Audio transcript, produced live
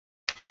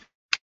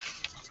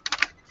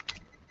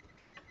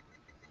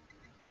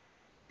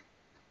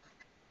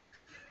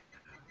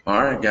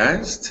Alright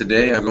guys,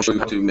 today I'm going to show you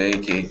how to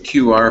make a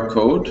QR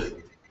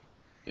code.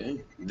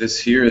 Okay.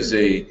 This here is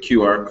a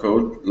QR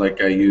code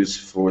like I use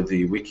for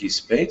the wiki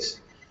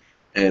space,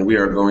 and we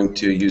are going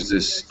to use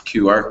this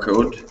QR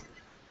code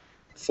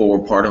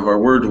for part of our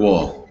word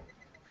wall.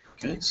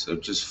 Okay, so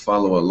just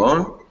follow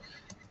along.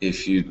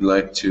 If you'd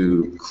like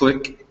to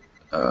click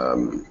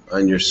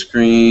on your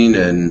screen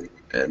and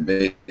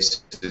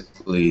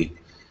basically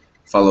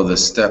follow the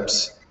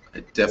steps,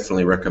 I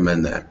definitely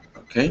recommend that.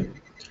 Okay.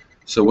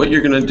 So what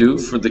you're going to do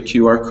for the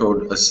QR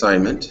code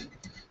assignment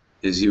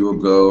is you will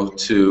go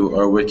to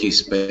our wiki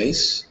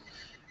space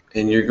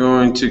and you're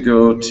going to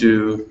go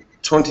to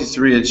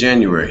 23 of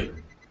January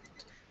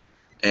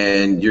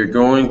and you're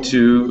going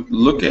to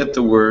look at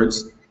the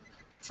words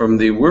from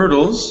the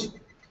Wordles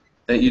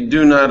that you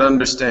do not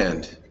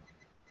understand.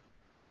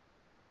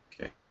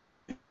 Okay.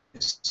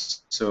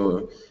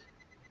 So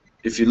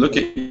if you look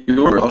at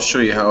your, I'll show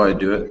you how I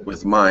do it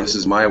with mine. This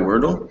is my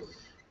Wordle.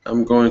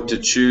 I'm going to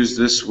choose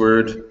this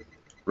word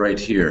right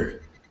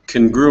here,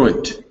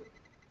 congruent.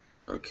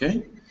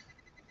 Okay,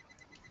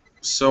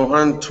 so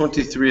on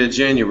 23 of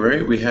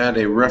January we had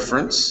a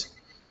reference.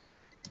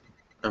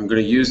 I'm going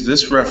to use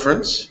this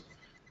reference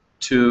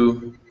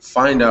to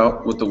find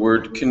out what the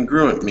word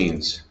congruent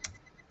means.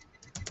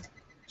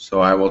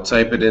 So I will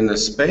type it in the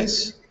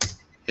space,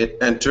 hit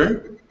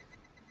enter,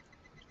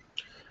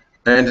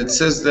 and it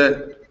says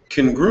that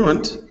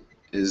congruent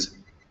is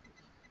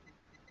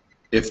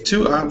if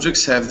two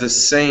objects have the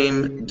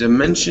same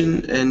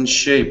dimension and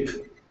shape.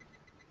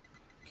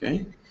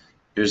 Okay,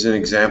 here's an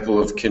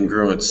example of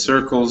congruent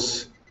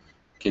circles.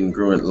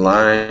 Congruent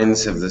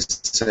lines have the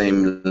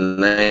same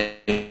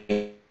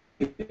length.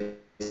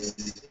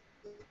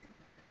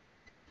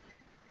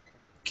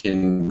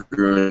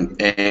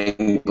 Congruent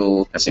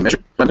angle has the same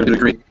measure. I'm going to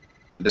agree.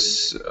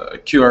 This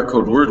QR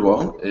code word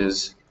wall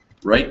is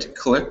right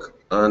click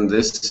on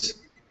this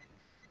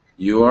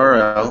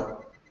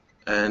URL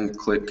and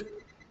click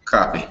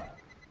copy.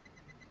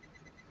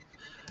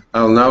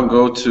 I'll now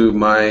go to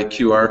my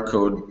QR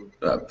code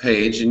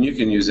page, and you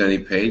can use any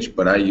page,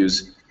 but I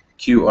use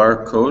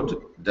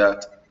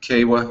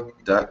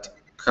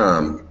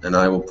qrcode.kewa.com, and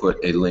I will put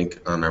a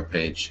link on our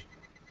page.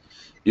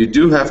 You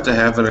do have to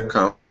have an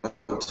account,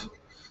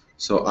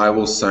 so I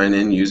will sign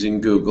in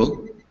using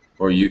Google,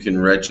 or you can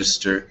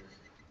register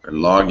or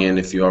log in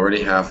if you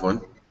already have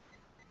one.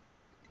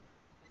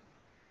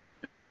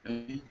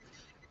 Okay.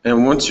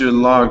 And once you're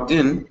logged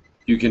in,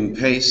 you can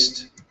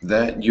paste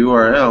that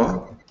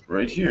URL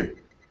right here.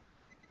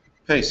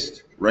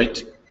 Paste.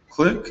 Right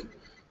click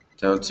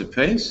down to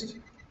paste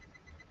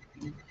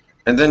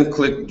and then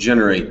click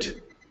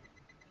generate.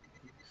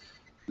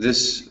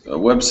 This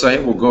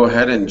website will go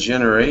ahead and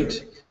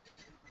generate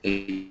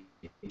a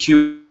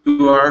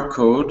QR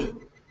code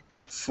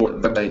for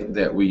the site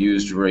that we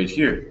used right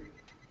here.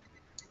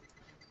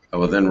 I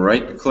will then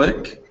right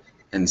click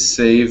and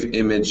save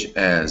image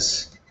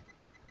as.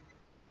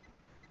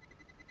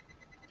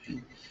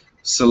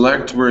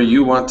 Select where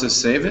you want to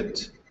save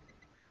it.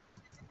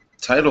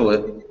 Title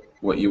it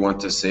what you want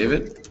to save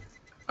it.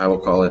 I will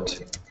call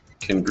it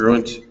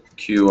congruent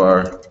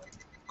QR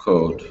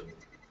code.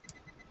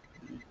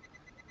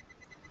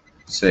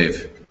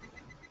 Save.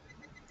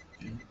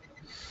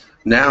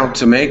 Now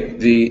to make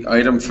the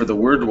item for the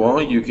word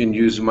wall, you can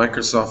use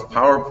Microsoft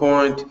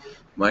PowerPoint,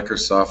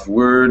 Microsoft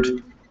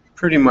Word,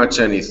 pretty much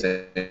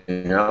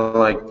anything. I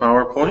like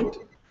PowerPoint,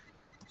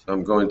 so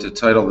I'm going to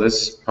title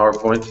this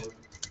PowerPoint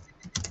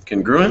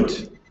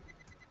congruent,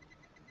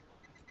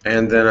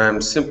 and then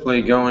I'm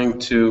simply going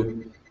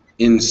to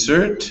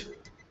insert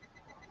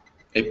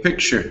a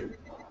picture.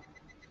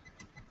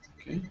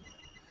 Okay.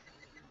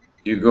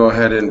 You go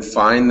ahead and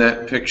find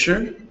that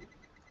picture.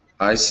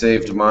 I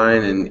saved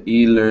mine in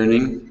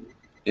e-learning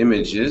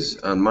images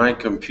on my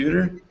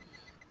computer,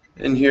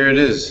 and here it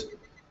is,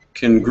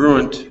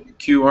 congruent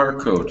QR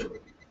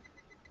code.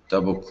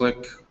 Double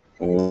click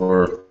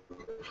or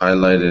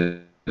highlight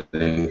it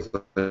and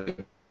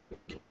click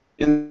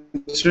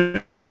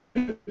insert.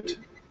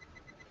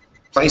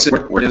 Place it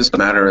where it doesn't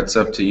matter, it's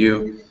up to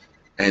you.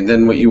 And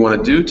then what you want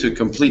to do to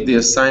complete the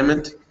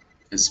assignment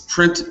is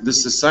print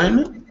this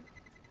assignment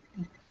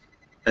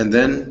and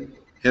then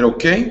hit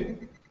OK,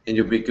 and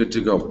you'll be good to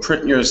go.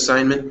 Print your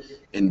assignment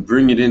and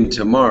bring it in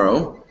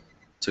tomorrow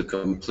to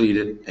complete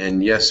it,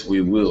 and yes,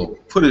 we will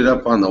put it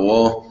up on the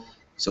wall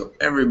so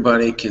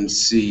everybody can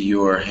see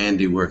your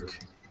handiwork.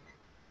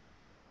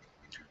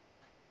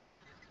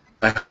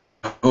 I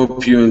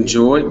hope you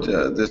enjoyed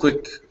this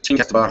quick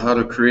chat about how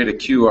to create a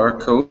QR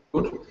code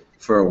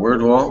for a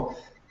word wall,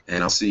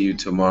 and I'll see you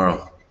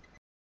tomorrow.